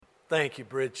Thank you,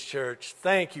 Bridge Church.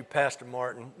 Thank you, Pastor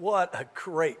Martin. What a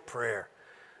great prayer.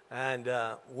 And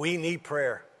we need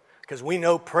prayer because we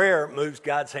know prayer moves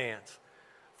God's hands.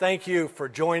 Thank you for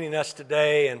joining us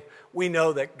today, and we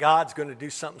know that God's going to do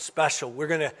something special. We're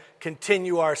going to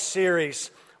continue our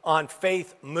series on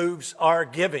Faith Moves Our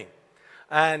Giving.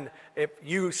 And if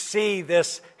you see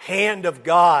this hand of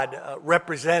God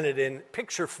represented in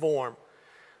picture form,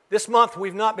 this month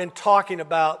we've not been talking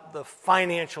about the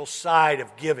financial side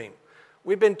of giving.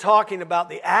 We've been talking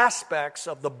about the aspects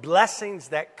of the blessings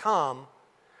that come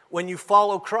when you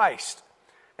follow Christ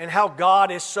and how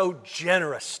God is so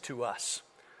generous to us.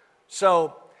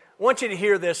 So I want you to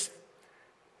hear this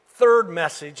third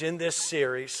message in this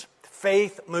series,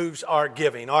 Faith Moves Our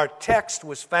Giving. Our text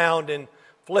was found in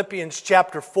Philippians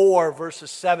chapter 4, verses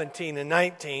 17 and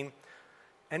 19.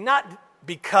 And not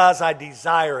because I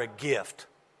desire a gift,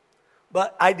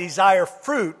 but I desire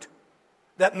fruit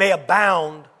that may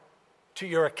abound to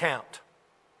your account.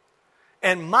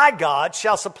 And my God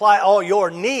shall supply all your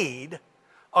need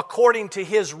according to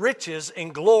his riches in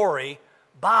glory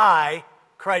by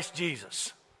Christ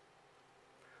Jesus.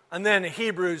 And then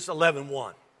Hebrews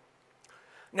 11:1.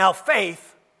 Now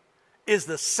faith is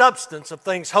the substance of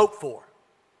things hoped for,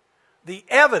 the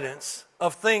evidence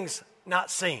of things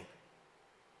not seen.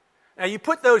 Now you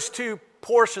put those two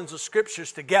portions of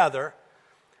scriptures together,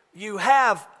 you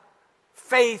have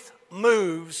faith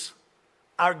moves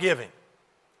our giving.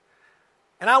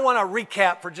 And I want to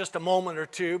recap for just a moment or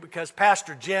two because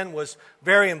Pastor Jen was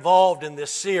very involved in this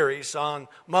series on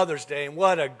Mother's Day, and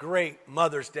what a great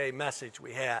Mother's Day message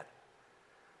we had.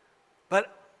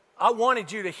 But I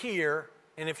wanted you to hear,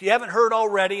 and if you haven't heard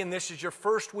already, and this is your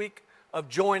first week of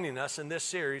joining us in this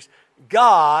series,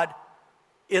 God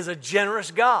is a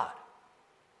generous God.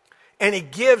 And he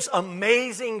gives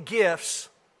amazing gifts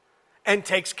and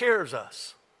takes care of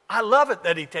us. I love it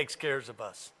that he takes care of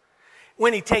us.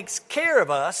 When he takes care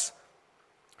of us,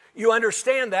 you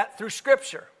understand that through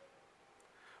Scripture.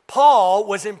 Paul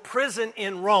was in prison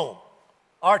in Rome,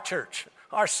 our church,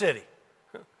 our city,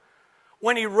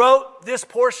 when he wrote this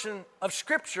portion of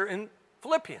Scripture in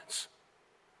Philippians.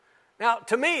 Now,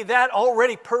 to me, that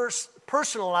already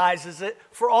personalizes it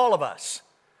for all of us.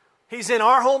 He's in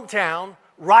our hometown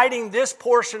writing this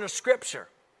portion of Scripture.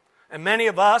 And many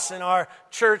of us in our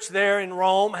church there in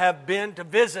Rome have been to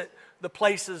visit the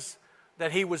places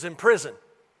that he was in prison.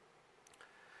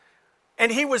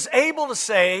 And he was able to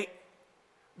say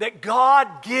that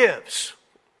God gives.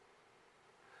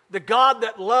 The God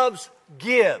that loves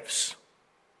gives.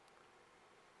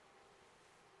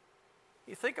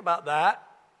 You think about that.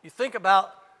 You think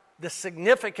about the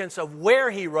significance of where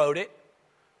he wrote it,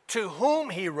 to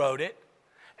whom he wrote it,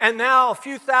 and now a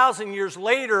few thousand years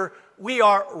later, we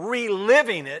are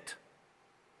reliving it.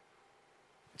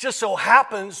 It just so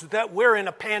happens that we're in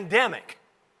a pandemic.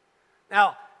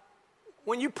 Now,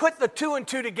 when you put the two and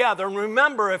two together, and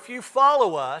remember, if you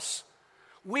follow us,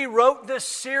 we wrote this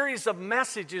series of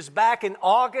messages back in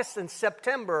August and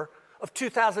September of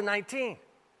 2019.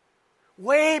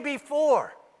 Way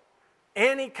before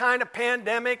any kind of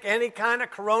pandemic, any kind of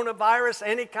coronavirus,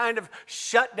 any kind of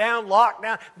shutdown,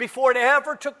 lockdown, before it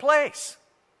ever took place.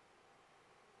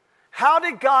 How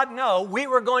did God know we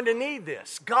were going to need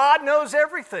this? God knows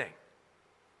everything.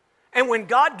 And when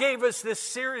God gave us this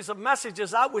series of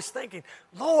messages, I was thinking,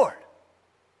 Lord,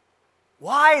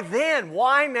 why then?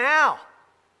 Why now?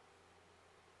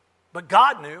 But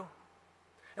God knew.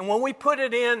 And when we put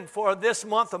it in for this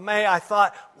month of May, I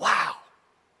thought, wow.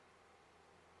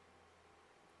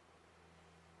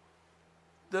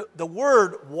 The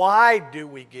word, why do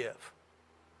we give?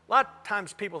 A lot of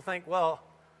times people think, well,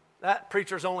 that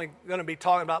preacher's only going to be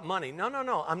talking about money.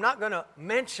 No. I'm not going to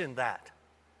mention that.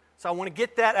 So I want to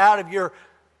get that out of your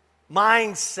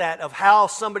mindset of how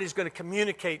somebody's going to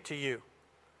communicate to you.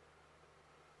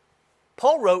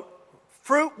 Paul wrote,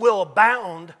 fruit will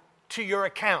abound to your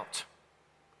account.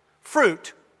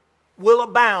 Fruit will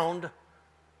abound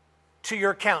to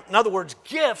your account. In other words,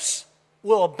 gifts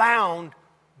will abound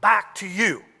back to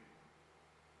you.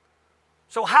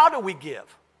 So how do we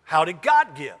give? How did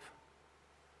God give?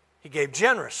 He gave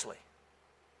generously.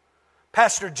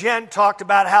 Pastor Jen talked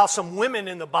about how some women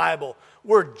in the Bible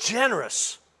were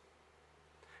generous.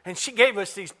 And she gave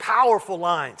us these powerful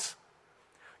lines.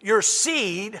 Your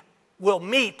seed will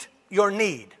meet your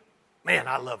need. Man,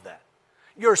 I love that.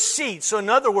 Your seed. So in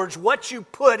other words, what you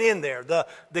put in there,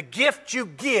 the gift you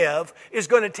give is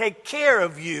going to take care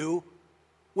of you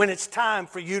when it's time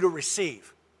for you to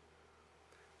receive.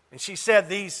 And she said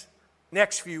these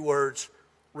next few words,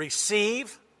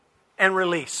 receive and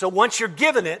release. So once you're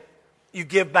given it, you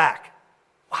give back.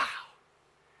 Wow.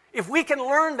 If we can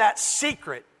learn that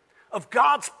secret of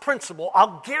God's principle,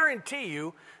 I'll guarantee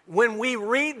you, when we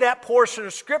read that portion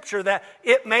of Scripture, that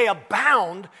it may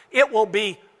abound, it will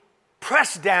be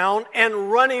pressed down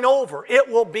and running over. It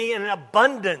will be an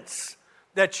abundance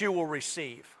that you will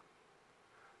receive.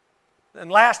 And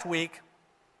last week,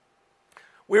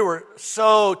 we were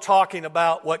so talking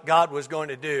about what God was going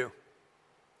to do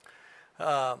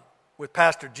with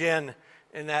Pastor Jen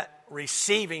in that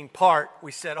receiving part.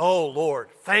 We said, oh, Lord,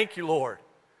 thank you, Lord,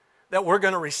 that we're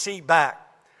going to receive back.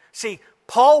 See,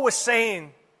 Paul was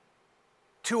saying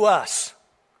to us,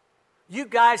 you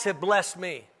guys have blessed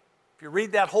me. If you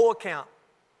read that whole account,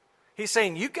 he's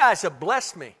saying, you guys have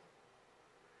blessed me.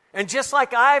 And just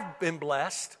like I've been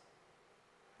blessed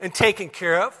and taken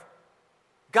care of,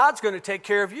 God's going to take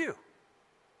care of you.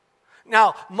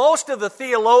 Now, most of the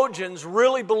theologians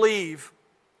really believe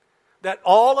that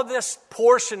all of this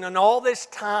portion and all this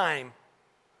time,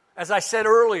 as I said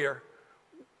earlier,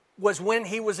 was when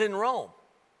he was in Rome.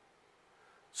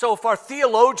 So if our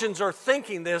theologians are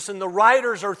thinking this and the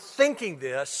writers are thinking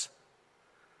this,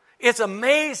 it's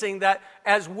amazing that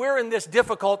as we're in this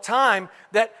difficult time,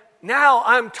 that now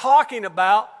I'm talking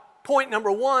about point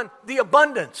number one, the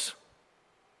abundance.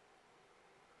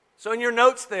 So in your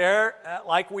notes there,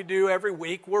 like we do every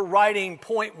week, we're writing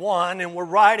point one and we're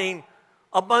writing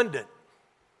abundant.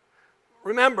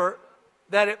 Remember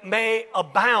that it may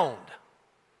abound.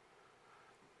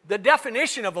 The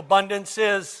definition of abundance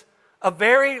is a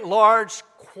very large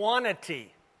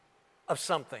quantity of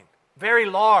something. Very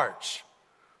large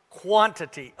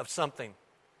quantity of something.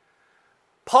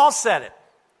 Paul said it.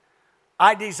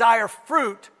 I desire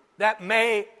fruit that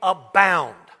may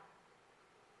abound.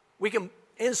 We can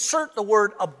insert the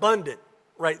word abundant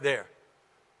right there.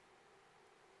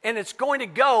 And it's going to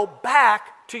go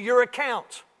back to your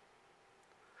account.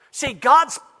 See,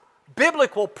 God's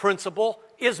biblical principle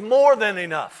is more than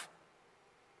enough.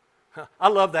 I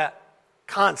love that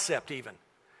concept even.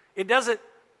 It doesn't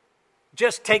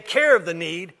just take care of the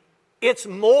need, it's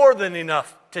more than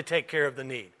enough to take care of the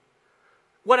need.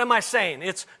 What am I saying?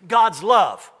 It's God's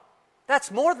love.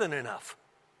 That's more than enough.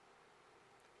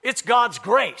 It's God's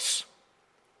grace.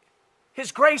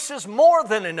 His grace is more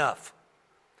than enough.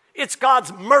 It's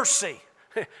God's mercy.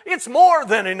 It's more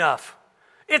than enough.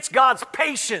 It's God's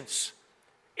patience.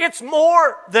 It's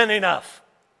more than enough.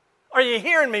 Are you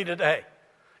hearing me today?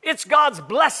 It's God's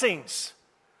blessings.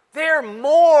 They're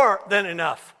more than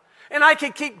enough. And I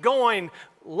can keep going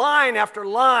line after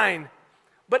line,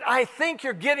 but I think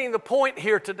you're getting the point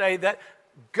here today that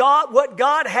God, what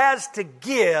God has to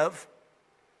give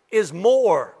is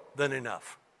more than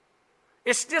enough.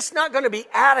 It's just not going to be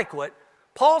adequate.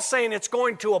 Paul's saying it's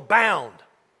going to abound.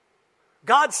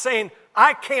 God's saying,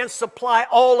 I can supply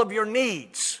all of your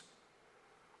needs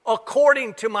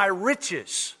according to my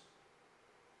riches.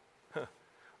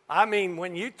 I mean,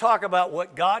 when you talk about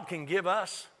what God can give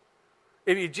us,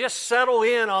 if you just settle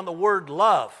in on the word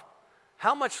love,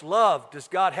 how much love does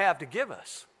God have to give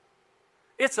us?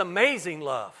 It's amazing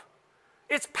love.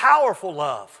 It's powerful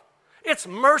love. It's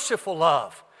merciful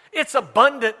love. It's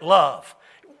abundant love.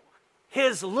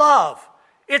 His love,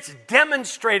 it's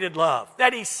demonstrated love,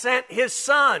 that He sent His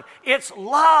Son. It's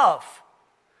love.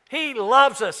 He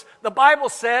loves us. The Bible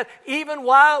said, even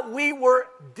while we were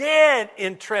dead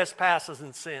in trespasses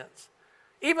and sins,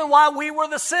 even while we were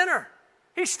the sinner,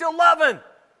 He's still loving.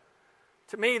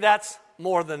 To me, that's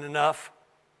more than enough.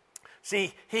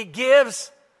 See, He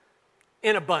gives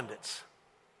in abundance.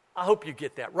 I hope you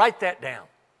get that. Write that down.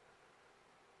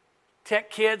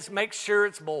 Tech kids, make sure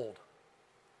it's bold.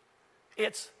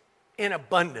 It's in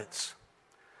abundance.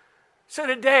 So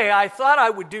today, I thought I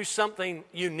would do something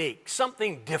unique,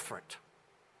 something different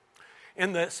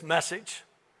in this message.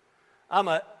 I'm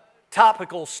a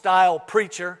topical style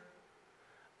preacher,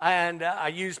 and I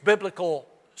use biblical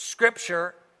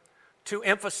scripture to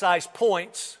emphasize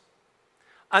points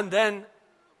and then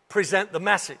present the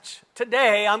message.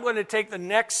 Today, I'm going to take the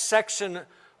next section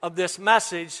of this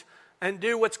message and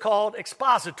do what's called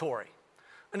expository.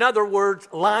 In other words,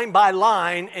 line by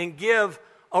line, and give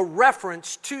a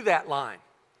reference to that line.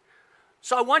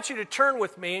 So I want you to turn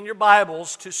with me in your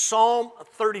Bibles to Psalm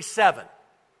 37.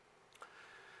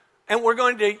 And we're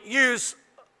going to use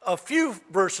a few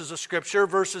verses of Scripture,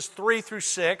 verses 3 through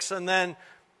 6, and then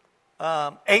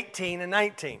 18 and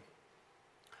 19.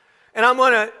 And I'm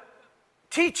going to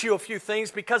teach you a few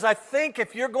things because I think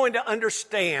if you're going to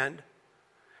understand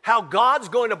how God's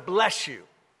going to bless you,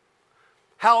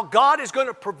 how God is going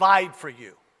to provide for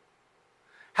you,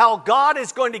 how God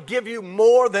is going to give you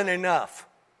more than enough,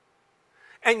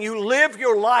 and you live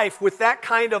your life with that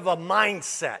kind of a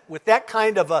mindset, with that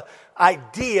kind of a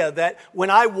idea that when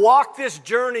I walk this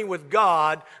journey with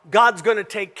God, God's going to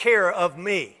take care of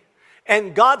me.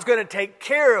 And God's going to take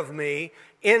care of me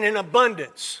in an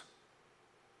abundance.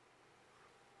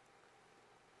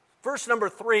 Verse number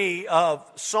 3 of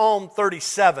Psalm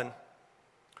 37,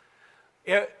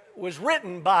 it was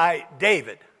written by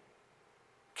David,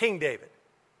 King David,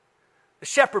 the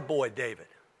shepherd boy David,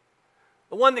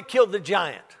 the one that killed the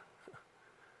giant,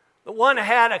 the one who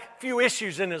had a few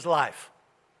issues in his life,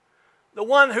 the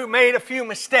one who made a few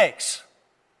mistakes.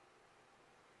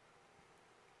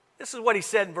 This is what he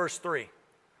said in verse 3.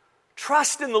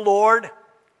 Trust in the Lord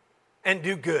and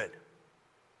do good.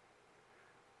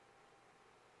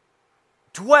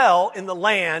 Dwell in the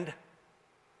land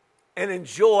and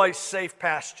enjoy safe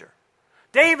pasture.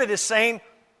 David is saying,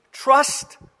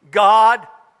 trust God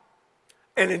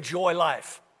and enjoy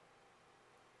life.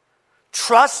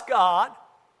 Trust God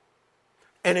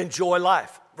and enjoy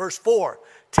life. Verse 4,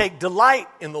 take delight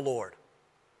in the Lord,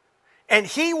 and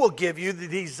He will give you the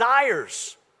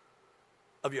desires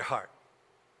of your heart.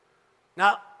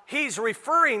 Now, he's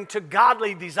referring to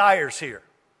godly desires here.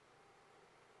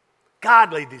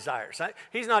 Godly desires.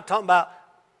 He's not talking about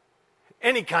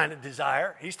any kind of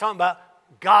desire. He's talking about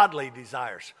godly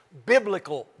desires,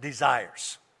 biblical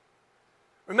desires.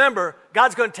 Remember,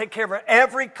 God's going to take care of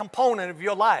every component of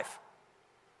your life.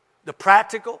 The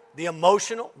practical, the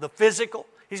emotional, the physical.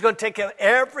 He's going to take care of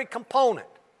every component.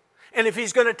 And if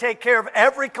He's going to take care of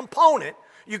every component,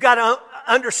 you got to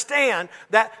understand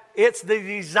that it's the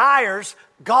desires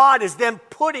God is then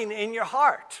putting in your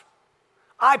heart.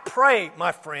 I pray,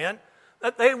 my friend,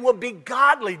 that they will be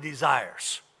godly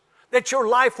desires, that your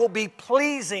life will be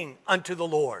pleasing unto the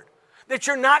Lord, that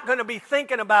you're not going to be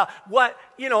thinking about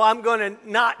I'm going to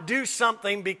not do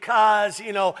something because,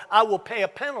 I will pay a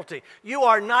penalty. You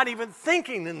are not even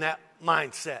thinking in that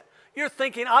mindset. You're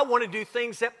thinking, I want to do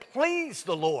things that please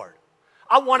the Lord.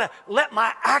 I want to let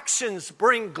my actions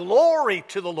bring glory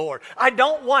to the Lord. I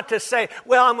don't want to say,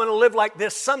 well, I'm going to live like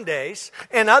this some days,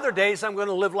 and other days I'm going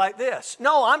to live like this.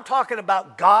 No, I'm talking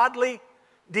about godly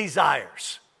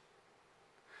desires.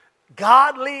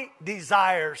 Godly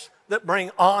desires that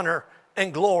bring honor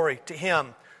and glory to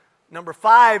Him. Number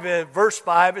 5, verse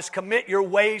 5 is commit your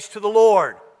ways to the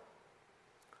Lord.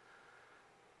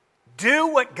 Do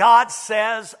what God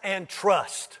says and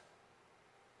trust.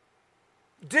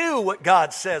 Do what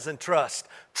God says and trust.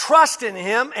 Trust in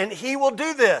Him and He will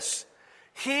do this.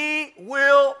 He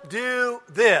will do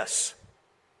this.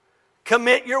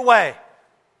 Commit your way.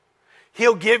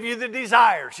 He'll give you the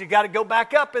desires. You got to go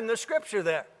back up in the scripture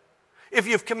there. If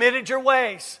you've committed your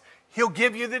ways, He'll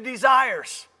give you the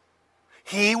desires.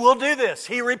 He will do this.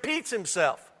 He repeats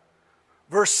Himself.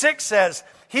 Verse 6 says,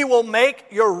 He will make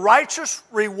your righteous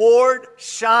reward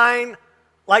shine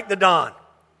like the dawn,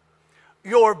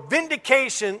 your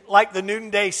vindication like the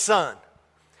noonday sun.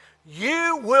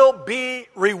 You will be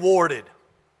rewarded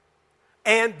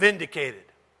and vindicated.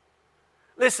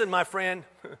 Listen, my friend,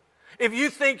 if you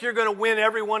think you're going to win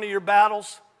every one of your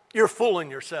battles, you're fooling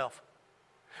yourself.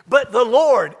 But the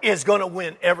Lord is going to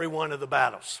win every one of the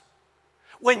battles.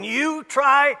 When you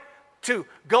try to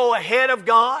go ahead of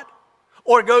God,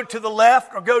 or go to the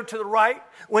left, or go to the right,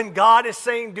 when God is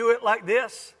saying do it like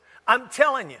this, I'm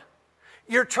telling you,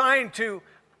 you're trying to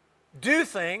do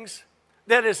things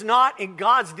that is not in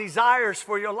God's desires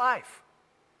for your life.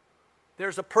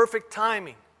 There's a perfect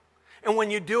timing. And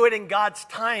when you do it in God's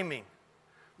timing,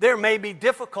 there may be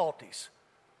difficulties.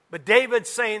 But David's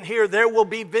saying here, there will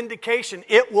be vindication.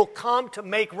 It will come to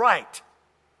make right.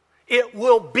 It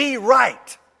will be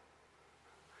right.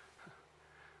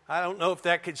 I don't know if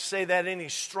that could say that any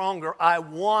stronger. I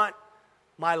want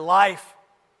my life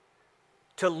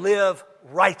to live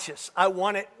righteous. I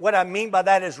want it. What I mean by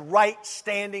that is right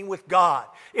standing with God.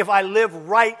 If I live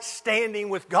right standing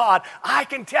with God, I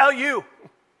can tell you,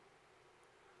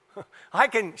 I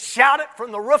can shout it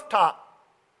from the rooftop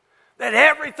that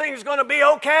everything's going to be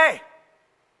okay.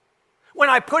 When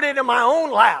I put it in my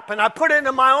own lap and I put it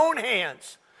in my own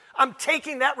hands, I'm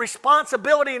taking that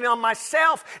responsibility on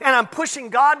myself and I'm pushing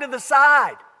God to the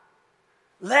side.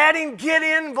 Let Him get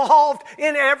involved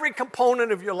in every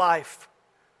component of your life.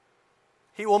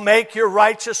 He will make your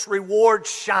righteous reward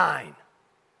shine.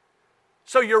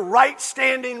 So your right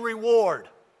standing reward,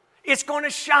 it's going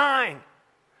to shine.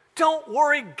 Don't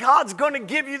worry, God's going to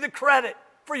give you the credit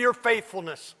for your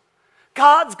faithfulness.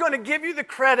 God's going to give you the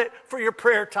credit for your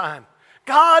prayer time.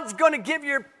 God's going to give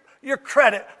you your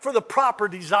credit for the proper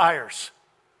desires.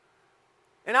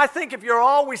 And I think if you're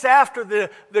always after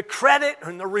the credit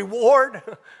and the reward,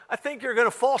 I think you're going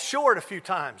to fall short a few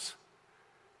times.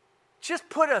 Just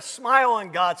put a smile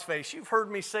on God's face. You've heard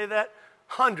me say that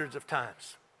hundreds of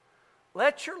times.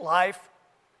 Let your life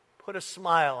put a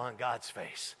smile on God's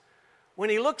face. When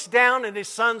he looks down at his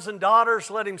sons and daughters,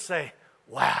 let him say,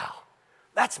 wow,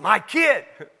 that's my kid.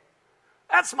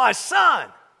 That's my son.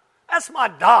 That's my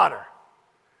daughter.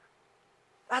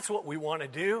 That's what we want to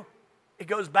do. It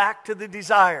goes back to the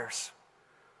desires.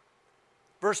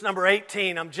 Verse number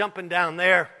 18, I'm jumping down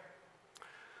there.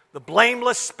 The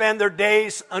blameless spend their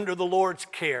days under the Lord's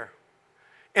care,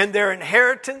 and their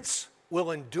inheritance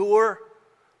will endure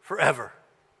forever.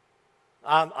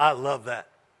 I love that.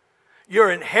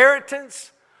 Your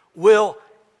inheritance will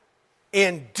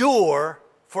endure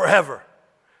forever.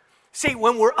 See,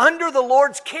 when we're under the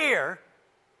Lord's care,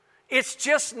 it's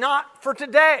just not for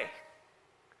today.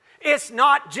 It's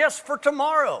not just for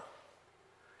tomorrow.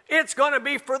 It's going to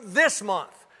be for this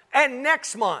month and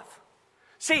next month.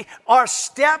 See, our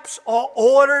steps are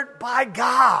ordered by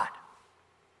God.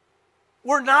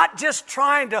 We're not just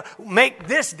trying to make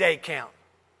this day count.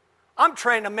 I'm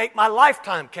trying to make my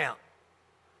lifetime count.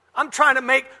 I'm trying to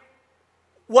make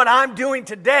what I'm doing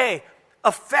today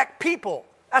affect people.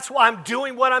 That's why I'm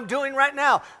doing what I'm doing right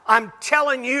now. I'm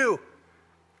telling you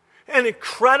an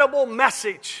incredible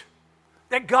message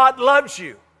that God loves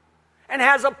you and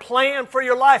has a plan for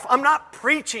your life. I'm not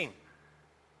preaching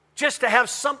just to have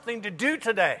something to do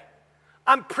today.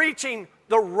 I'm preaching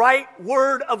the right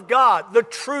word of God, the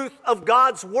truth of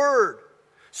God's word,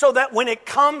 so that when it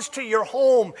comes to your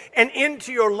home and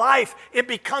into your life, it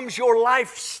becomes your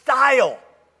lifestyle.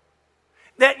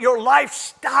 That your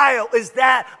lifestyle is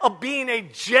that of being a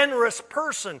generous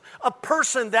person, a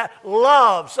person that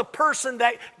loves, a person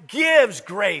that gives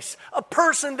grace, a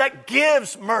person that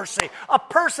gives mercy, a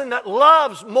person that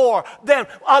loves more than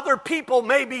other people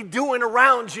may be doing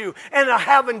around you and are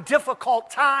having difficult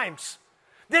times.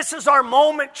 This is our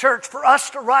moment, church, for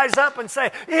us to rise up and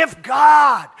say, if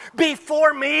God be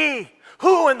for me,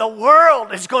 who in the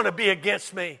world is going to be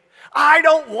against me? I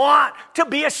don't want to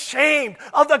be ashamed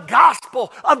of the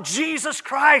gospel of Jesus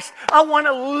Christ. I want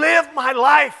to live my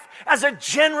life as a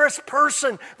generous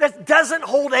person that doesn't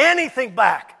hold anything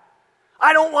back.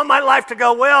 I don't want my life to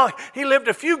go, well, he lived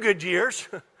a few good years.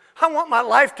 I want my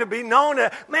life to be known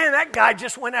as, man, that guy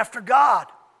just went after God.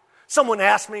 Someone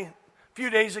asked me a few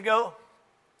days ago,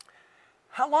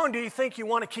 how long do you think you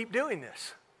want to keep doing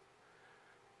this?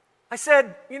 I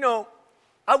said,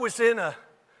 I was in a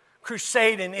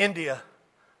crusade in India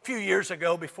a few years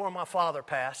ago before my father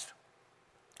passed.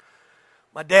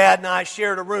 My dad and I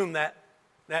shared a room that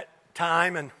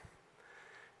time, and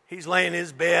he's laying in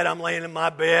his bed, I'm laying in my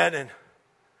bed, and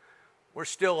we're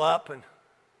still up, and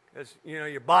as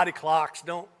your body clocks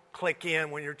don't click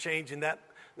in when you're changing that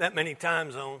many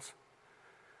time zones.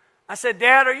 I said,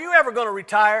 Dad, are you ever going to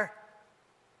retire?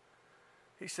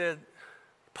 He said,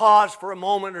 paused for a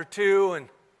moment or two, and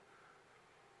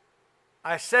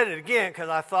I said it again because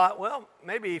I thought, well,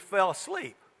 maybe he fell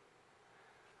asleep.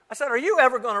 I said, are you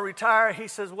ever going to retire? He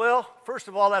says, well, first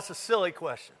of all, that's a silly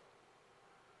question.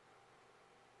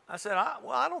 I said,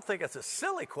 I don't think it's a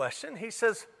silly question. He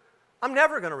says, I'm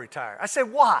never going to retire. I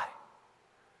said, why?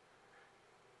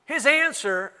 His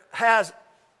answer has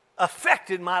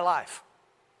affected my life.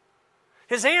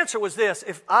 His answer was this: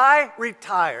 if I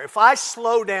retire, if I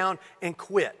slow down and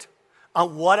quit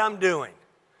on what I'm doing,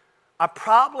 I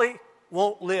probably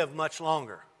won't live much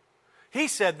longer. He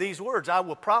said these words, I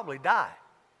will probably die.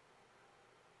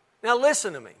 Now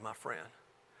listen to me, my friend.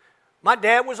 My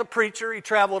dad was a preacher. He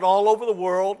traveled all over the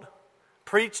world,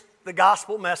 preached the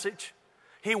gospel message.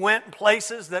 He went in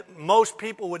places that most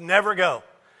people would never go.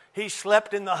 He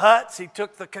slept in the huts. He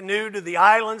took the canoe to the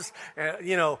islands.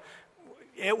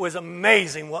 It was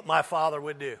amazing what my father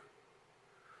would do.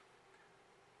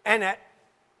 And at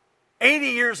 80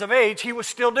 years of age, he was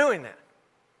still doing that.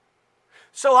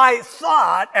 So I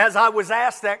thought, as I was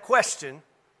asked that question,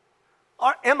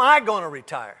 am I going to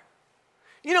retire?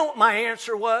 You know what my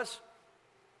answer was?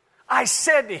 I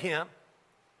said to him,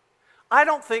 I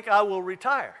don't think I will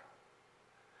retire.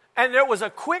 And there was a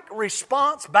quick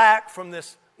response back from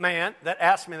this man that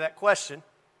asked me that question.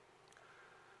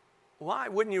 Why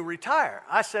wouldn't you retire?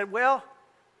 I said, well,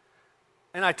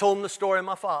 and I told him the story of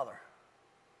my father.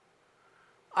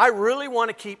 I really want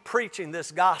to keep preaching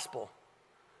this gospel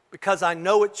because I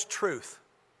know it's truth.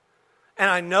 And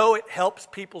I know it helps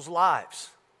people's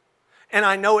lives. And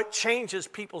I know it changes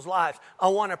people's lives. I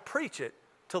want to preach it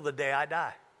till the day I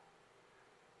die.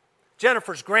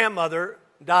 Jennifer's grandmother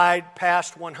died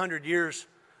past 100 years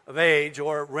of age,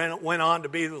 or went on to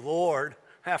be with the Lord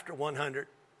after 100.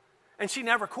 And she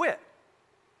never quit.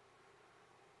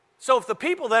 So if the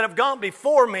people that have gone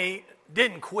before me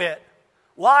didn't quit,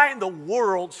 Why in the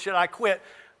world should I quit?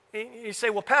 You say,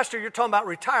 well, Pastor, you're talking about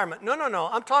retirement. No.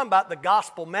 I'm talking about the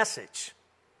gospel message.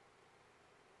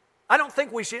 I don't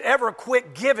think we should ever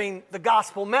quit giving the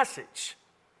gospel message.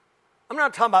 I'm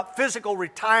not talking about physical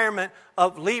retirement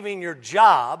of leaving your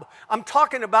job. I'm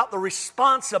talking about the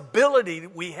responsibility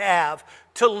that we have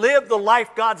to live the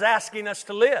life God's asking us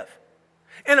to live.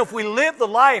 And if we live the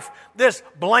life, this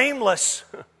blameless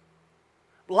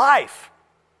life,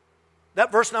 that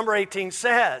verse number 18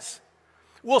 says,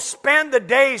 we'll spend the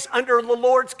days under the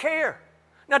Lord's care.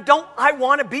 Now, don't I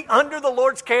want to be under the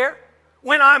Lord's care?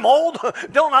 When I'm old,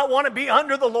 don't I want to be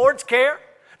under the Lord's care?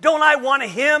 Don't I want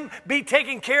Him be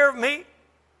taking care of me?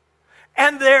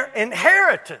 And their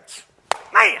inheritance,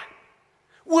 man,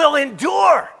 will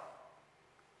endure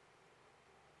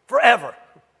forever.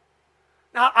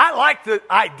 Now, I like the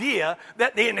idea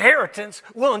that the inheritance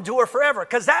will endure forever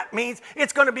because that means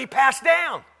it's going to be passed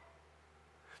down.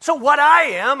 So what I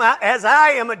am, as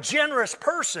I am a generous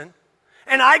person,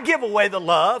 and I give away the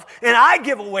love, and I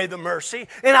give away the mercy,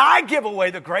 and I give away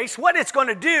the grace, what it's going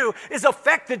to do is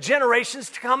affect the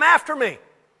generations to come after me.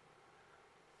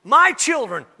 My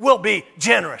children will be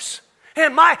generous,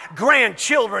 and my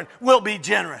grandchildren will be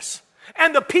generous.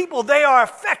 And the people they are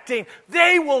affecting,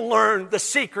 they will learn the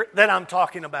secret that I'm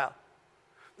talking about.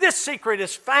 This secret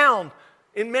is found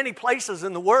in many places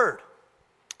in the Word.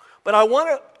 But I want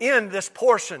to end this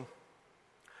portion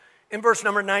in verse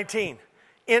number 19.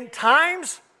 In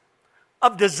times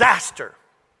of disaster,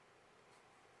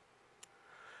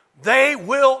 they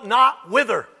will not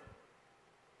wither.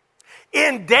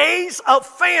 In days of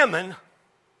famine,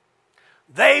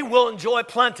 they will enjoy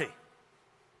plenty.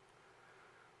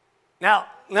 Now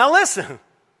listen.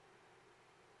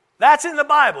 That's in the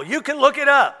Bible. You can look it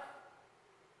up.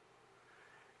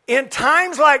 In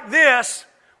times like this,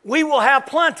 we will have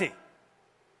plenty.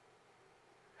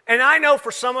 And I know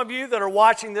for some of you that are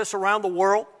watching this around the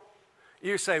world,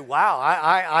 you say, wow,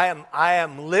 I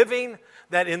am living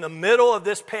that in the middle of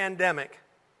this pandemic,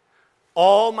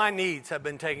 all my needs have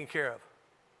been taken care of.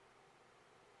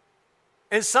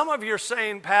 And some of you are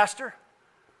saying, Pastor,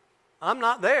 I'm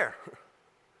not there.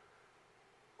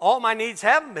 All my needs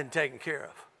haven't been taken care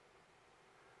of.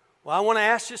 Well, I want to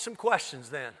ask you some questions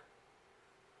then.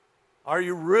 Are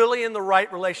you really in the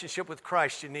right relationship with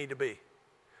Christ you need to be?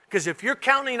 Because if you're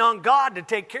counting on God to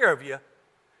take care of you,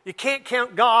 you can't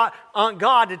count on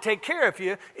God to take care of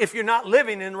you if you're not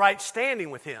living in right standing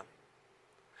with Him.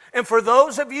 And for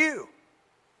those of you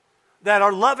that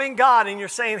are loving God and you're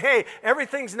saying, hey,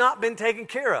 everything's not been taken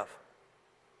care of,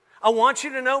 I want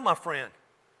you to know, my friend,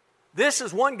 this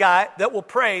is one guy that will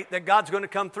pray that God's going to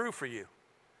come through for you.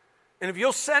 And if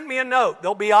you'll send me a note,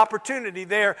 there'll be opportunity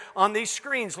there on these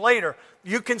screens later.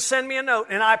 You can send me a note,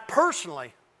 and I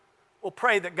personally will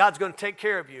pray that God's going to take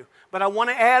care of you. But I want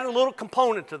to add a little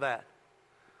component to that.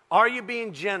 Are you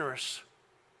being generous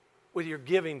with your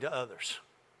giving to others?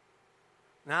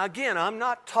 Now, again, I'm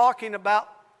not talking about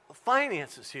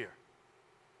finances here.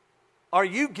 Are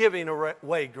you giving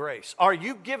away grace? Are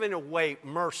you giving away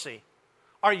mercy?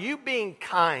 Are you being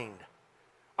kind?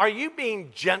 Are you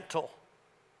being gentle?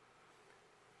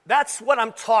 That's what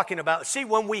I'm talking about. See,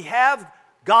 when we have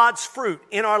God's fruit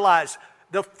in our lives,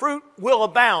 the fruit will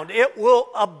abound. It will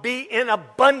be in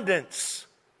abundance.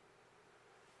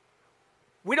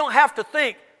 We don't have to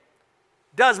think,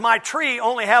 does my tree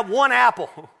only have one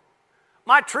apple?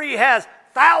 My tree has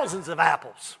thousands of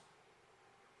apples.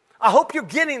 I hope you're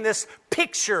getting this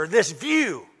picture, this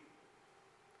view.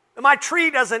 My tree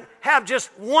doesn't have just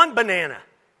one banana.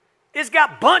 It's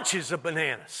got bunches of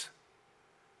bananas.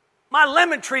 My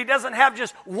lemon tree doesn't have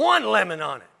just one lemon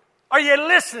on it. Are you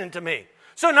listening to me?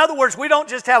 So in other words, we don't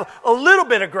just have a little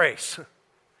bit of grace.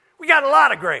 We got a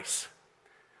lot of grace.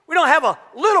 We don't have a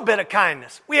little bit of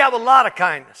kindness. We have a lot of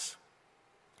kindness.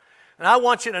 And I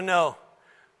want you to know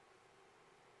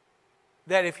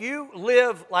that if you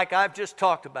live like I've just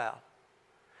talked about,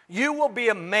 you will be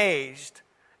amazed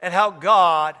at how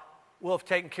God will have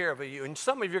taken care of you. And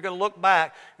some of you are going to look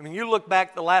back. I mean, you look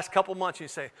back the last couple months and you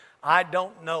say, I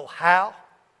don't know how,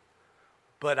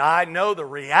 but I know the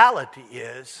reality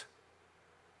is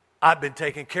I've been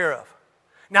taken care of.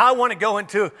 Now I want to go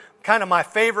into kind of my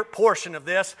favorite portion of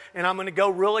this, and I'm going to go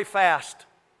really fast.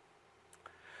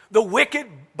 The wicked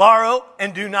borrow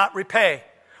and do not repay,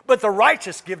 but the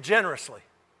righteous give generously.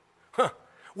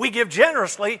 We give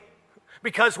generously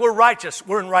because we're righteous.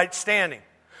 We're in right standing.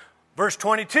 Verse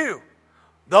 22,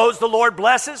 those the Lord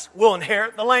blesses will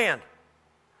inherit the land,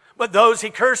 but those He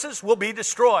curses will be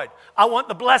destroyed. I want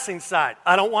the blessing side.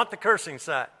 I don't want the cursing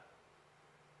side.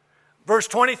 Verse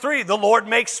 23, the Lord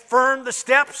makes firm the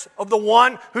steps of the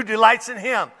one who delights in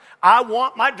him. I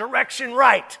want my direction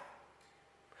right.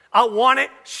 I want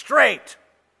it straight.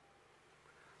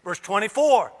 Verse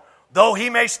 24, though he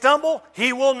may stumble,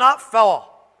 he will not fall.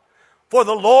 For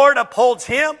the Lord upholds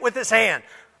him with his hand.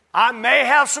 I may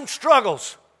have some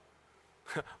struggles,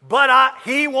 but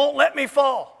he won't let me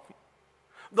fall.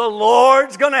 The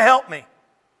Lord's going to help me.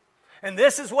 And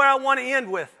this is where I want to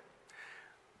end with.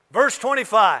 Verse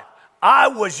 25, I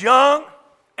was young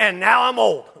and now I'm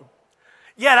old.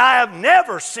 Yet I have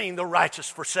never seen the righteous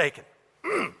forsaken,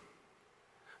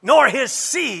 nor his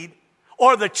seed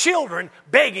or the children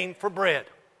begging for bread.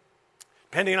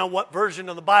 Depending on what version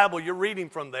of the Bible you're reading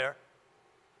from there.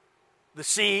 The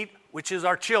seed, which is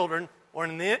our children, or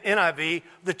in the NIV,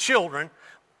 the children.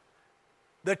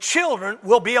 The children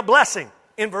will be a blessing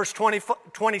in verse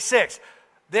 26.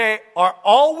 They are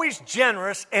always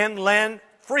generous and lend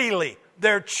freely.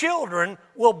 Their children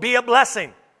will be a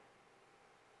blessing.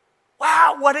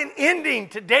 Wow, what an ending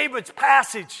to David's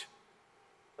passage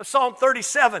of Psalm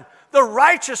 37. The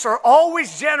righteous are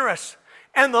always generous,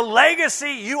 and the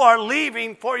legacy you are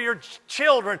leaving for your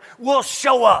children will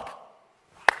show up.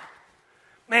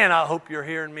 Man, I hope you're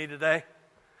hearing me today.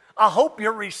 I hope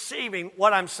you're receiving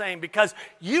what I'm saying, because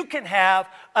you can have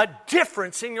a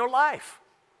difference in your life.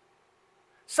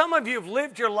 Some of you have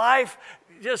lived your life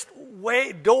just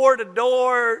way door to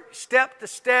door, step to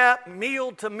step,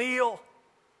 meal to meal.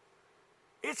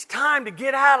 It's time to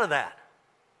get out of that.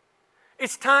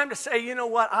 It's time to say, you know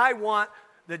what, I want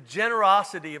the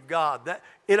generosity of God, that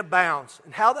it abounds.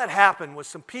 And how that happened was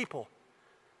some people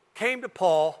came to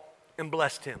Paul and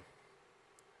blessed him.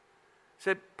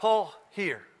 Said, Paul,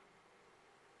 here.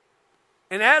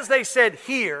 And as they said,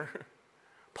 here,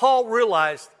 Paul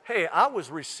realized, hey, I was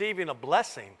receiving a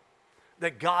blessing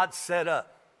that God set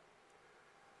up.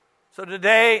 So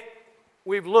today,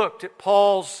 we've looked at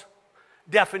Paul's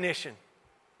definition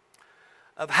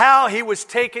of how he was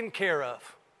taken care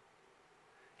of,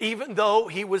 even though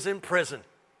he was in prison.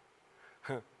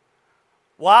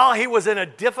 While he was in a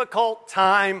difficult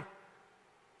time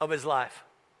of his life.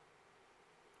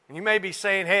 And you may be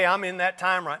saying, hey, I'm in that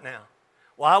time right now.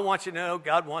 Well, I want you to know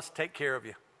God wants to take care of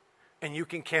you. And you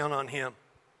can count on him.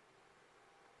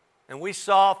 And we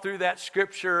saw through that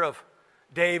scripture of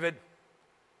David,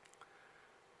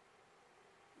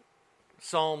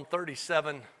 Psalm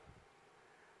 37,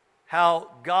 how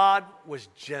God was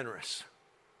generous.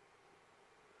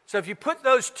 So if you put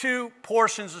those two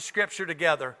portions of scripture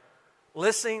together,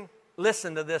 listen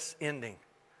to this ending.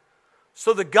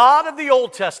 So the God of the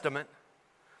Old Testament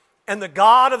and the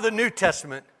God of the New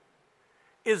Testament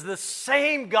is the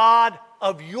same God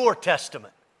of your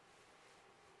testament.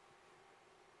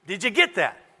 Did you get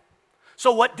that?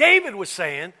 So what David was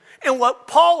saying and what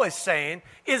Paul is saying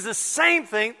is the same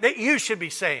thing that you should be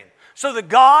saying. So the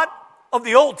God of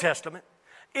the Old Testament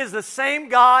is the same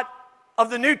God of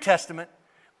the New Testament,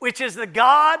 which is the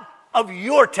God of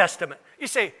your testament. You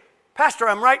say, Pastor,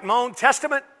 I'm writing my own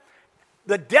testament.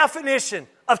 The definition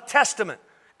of testament,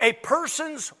 a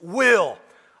person's will,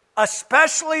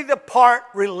 especially the part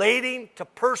relating to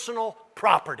personal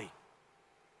property.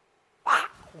 Wow.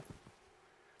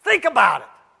 Think about it.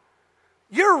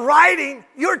 You're writing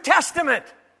your testament.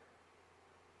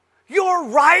 You're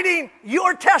writing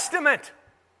your testament.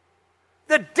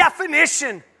 The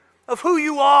definition of who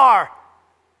you are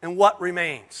and what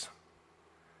remains.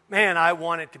 Man, I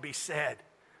want it to be said,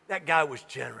 that guy was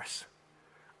generous.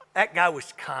 That guy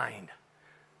was kind.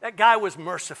 That guy was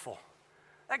merciful.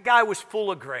 That guy was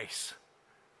full of grace.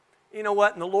 You know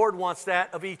what? And the Lord wants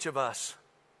that of each of us.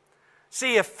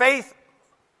 See, if faith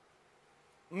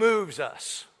moves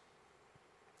us,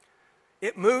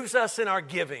 it moves us in our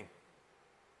giving.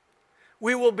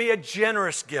 We will be a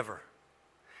generous giver.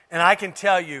 And I can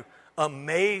tell you,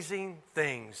 amazing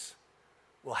things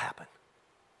will happen.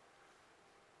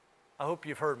 I hope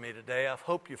you've heard me today. I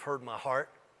hope you've heard my heart.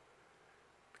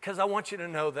 Because I want you to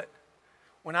know that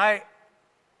when I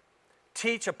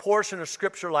teach a portion of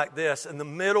Scripture like this, in the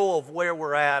middle of where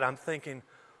we're at, I'm thinking,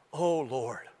 oh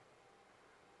Lord,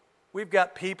 we've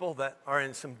got people that are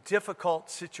in some difficult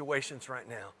situations right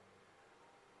now.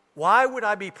 Why would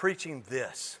I be preaching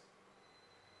this?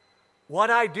 What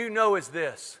I do know is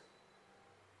this,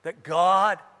 that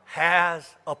God has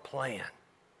a plan.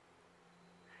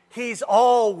 He's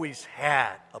always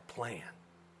had a plan.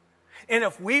 And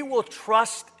if we will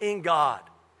trust in God,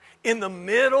 in the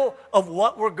middle of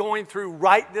what we're going through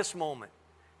right this moment,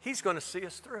 He's going to see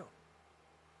us through.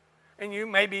 And you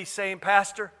may be saying,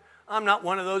 Pastor, I'm not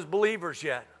one of those believers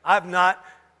yet. I've not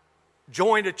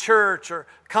joined a church or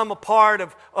come a part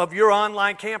of your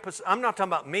online campus. I'm not talking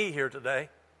about me here today.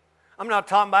 I'm not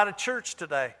talking about a church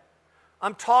today.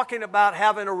 I'm talking about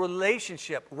having a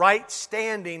relationship, right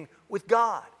standing with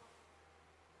God.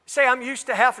 Say, I'm used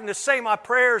to having to say my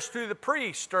prayers through the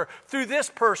priest or through this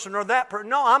person or that person.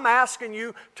 No, I'm asking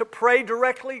you to pray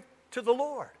directly to the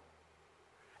Lord.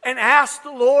 And ask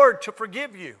the Lord to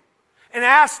forgive you. And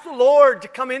ask the Lord to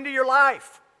come into your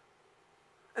life.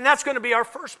 And that's going to be our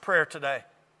first prayer today.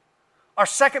 Our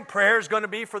second prayer is going to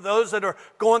be for those that are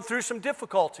going through some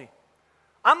difficulty.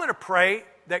 I'm going to pray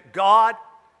that God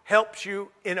helps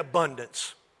you in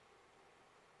abundance.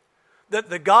 That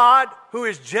the God who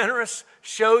is generous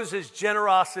shows His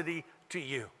generosity to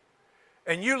you.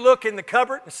 And you look in the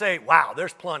cupboard and say, wow,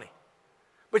 there's plenty.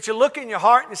 But you look in your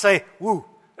heart and say, woo,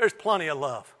 there's plenty of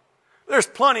love. There's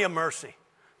plenty of mercy.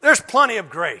 There's plenty of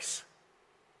grace.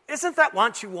 Isn't that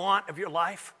what you want of your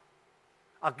life?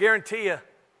 I'll guarantee you,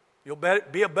 you'll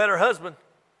be a better husband.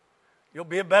 You'll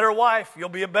be a better wife. You'll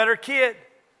be a better kid.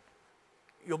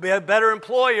 You'll be a better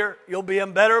employer. You'll be a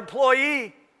better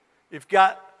employee. You've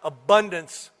got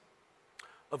abundance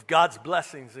of God's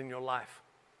blessings in your life.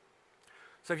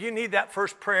 So if you need that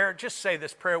first prayer, just say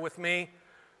this prayer with me.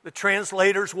 The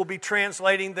translators will be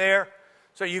translating there,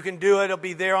 so you can do it. It'll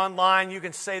be there online. You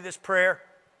can say this prayer.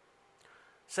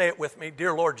 Say it with me.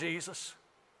 Dear Lord Jesus,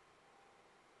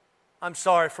 I'm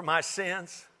sorry for my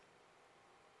sins.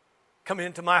 Come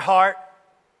into my heart.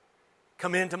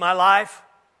 Come into my life.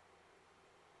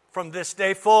 From this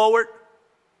day forward,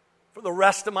 for the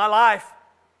rest of my life,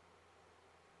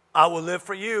 I will live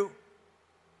for you.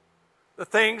 The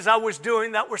things I was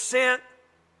doing that were sin,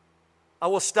 I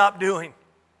will stop doing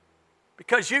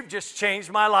because you've just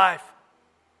changed my life.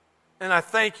 And I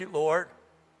thank you, Lord,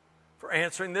 for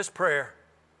answering this prayer.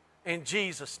 In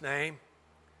Jesus' name,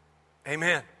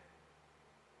 amen.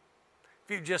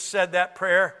 If you just said that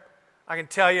prayer, I can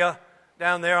tell you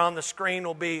down there on the screen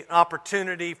will be an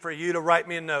opportunity for you to write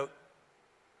me a note.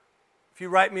 If you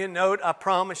write me a note, I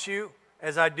promise you,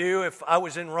 as I do if I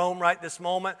was in Rome right this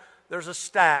moment, there's a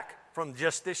stack from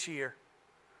just this year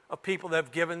of people that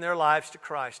have given their lives to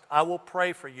Christ. I will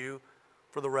pray for you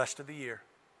for the rest of the year,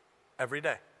 every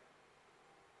day.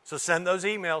 So send those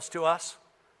emails to us,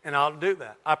 and I'll do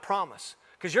that. I promise.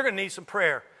 Because you're going to need some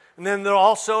prayer. And then they're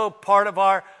also part of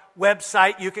our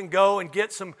website. You can go and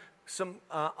get some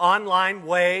online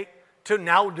way to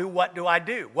now do what do I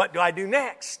do? What do I do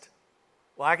next?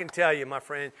 Well, I can tell you, my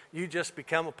friend, you just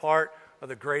become a part of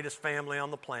the greatest family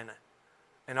on the planet.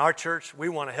 And our church, we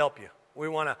want to help you. We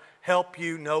want to help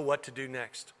you know what to do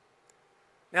next.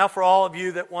 Now for all of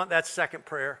you that want that second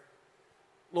prayer,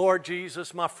 Lord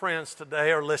Jesus, my friends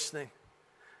today are listening.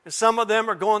 And some of them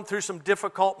are going through some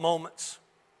difficult moments.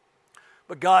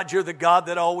 But God, you're the God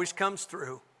that always comes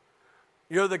through.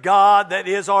 You're the God that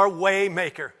is our way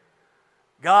maker.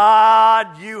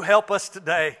 God, you help us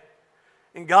today.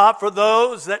 And God, for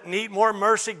those that need more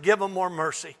mercy, give them more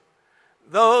mercy.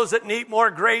 Those that need more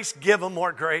grace, give them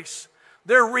more grace.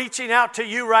 They're reaching out to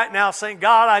you right now saying,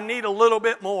 God, I need a little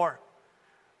bit more.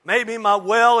 Maybe my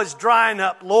well is drying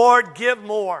up. Lord, give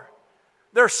more.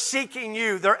 They're seeking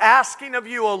you. They're asking of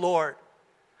you, O Lord.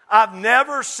 I've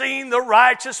never seen the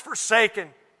righteous forsaken.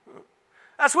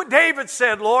 That's what David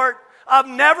said, Lord. I've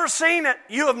never seen it.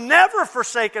 You have never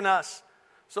forsaken us.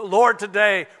 So, Lord,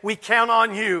 today we count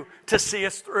on you to see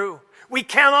us through. We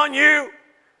count on you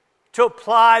to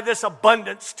apply this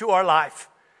abundance to our life.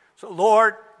 So,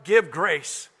 Lord, give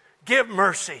grace, give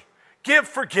mercy, give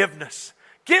forgiveness,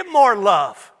 give more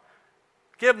love,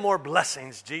 give more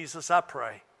blessings, Jesus, I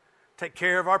pray. Take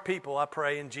care of our people, I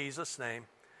pray in Jesus' name.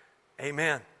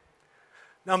 Amen.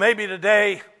 Now, maybe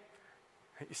today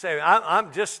you say,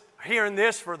 I'm just hearing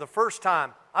this for the first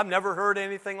time. I've never heard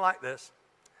anything like this.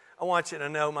 I want you to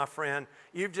know, my friend,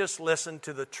 you've just listened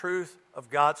to the truth of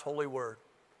God's holy word.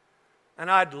 And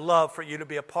I'd love for you to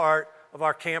be a part of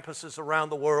our campuses around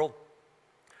the world.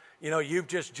 You know, you've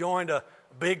just joined a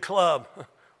big club,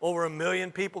 over 1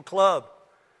 million people club.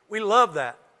 We love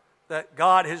that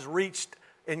God has reached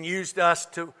and used us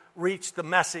to reach the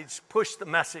message, push the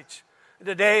message. And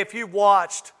today, if you've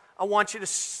watched, I want you to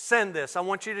send this. I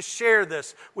want you to share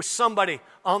this with somebody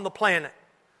on the planet.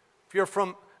 If you're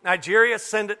from Nigeria,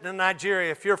 send it to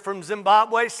Nigeria. If you're from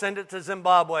Zimbabwe, send it to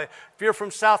Zimbabwe. If you're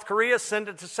from South Korea, send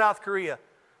it to South Korea.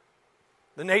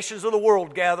 The nations of the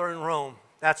world gather in Rome.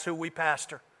 That's who we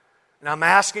pastor. And I'm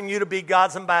asking you to be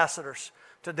God's ambassadors.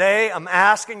 Today, I'm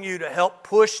asking you to help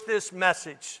push this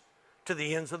message to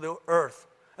the ends of the earth.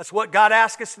 That's what God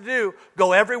asked us to do.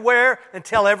 Go everywhere and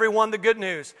tell everyone the good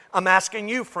news. I'm asking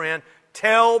you, friend,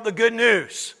 tell the good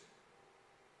news.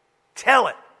 Tell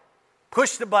it.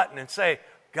 Push the button and say,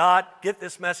 God, get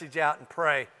this message out, and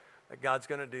pray that God's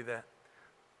going to do that.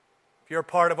 If you're a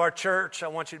part of our church, I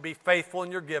want you to be faithful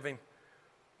in your giving.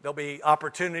 There'll be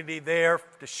opportunity there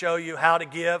to show you how to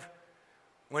give.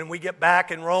 When we get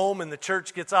back in Rome and the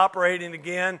church gets operating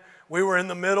again, we were in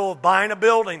the middle of buying a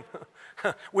building.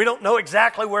 We don't know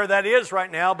exactly where that is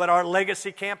right now, but our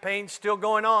legacy campaign's still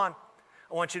going on.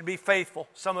 I want you to be faithful.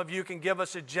 Some of you can give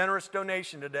us a generous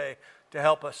donation today to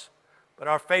help us. But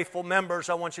our faithful members,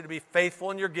 I want you to be faithful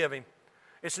in your giving.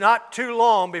 It's not too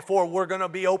long before we're going to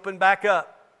be open back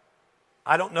up.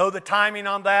 I don't know the timing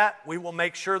on that. We will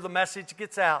make sure the message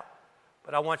gets out.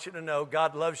 But I want you to know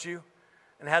God loves you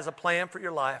and has a plan for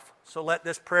your life. So let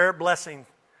this prayer blessing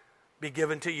be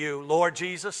given to you. Lord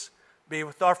Jesus, be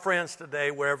with our friends today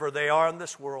wherever they are in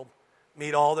this world.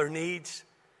 Meet all their needs.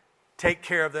 Take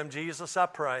care of them, Jesus, I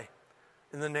pray.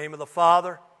 In the name of the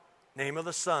Father, name of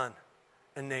the Son,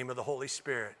 and name of the Holy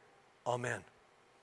Spirit. Amen.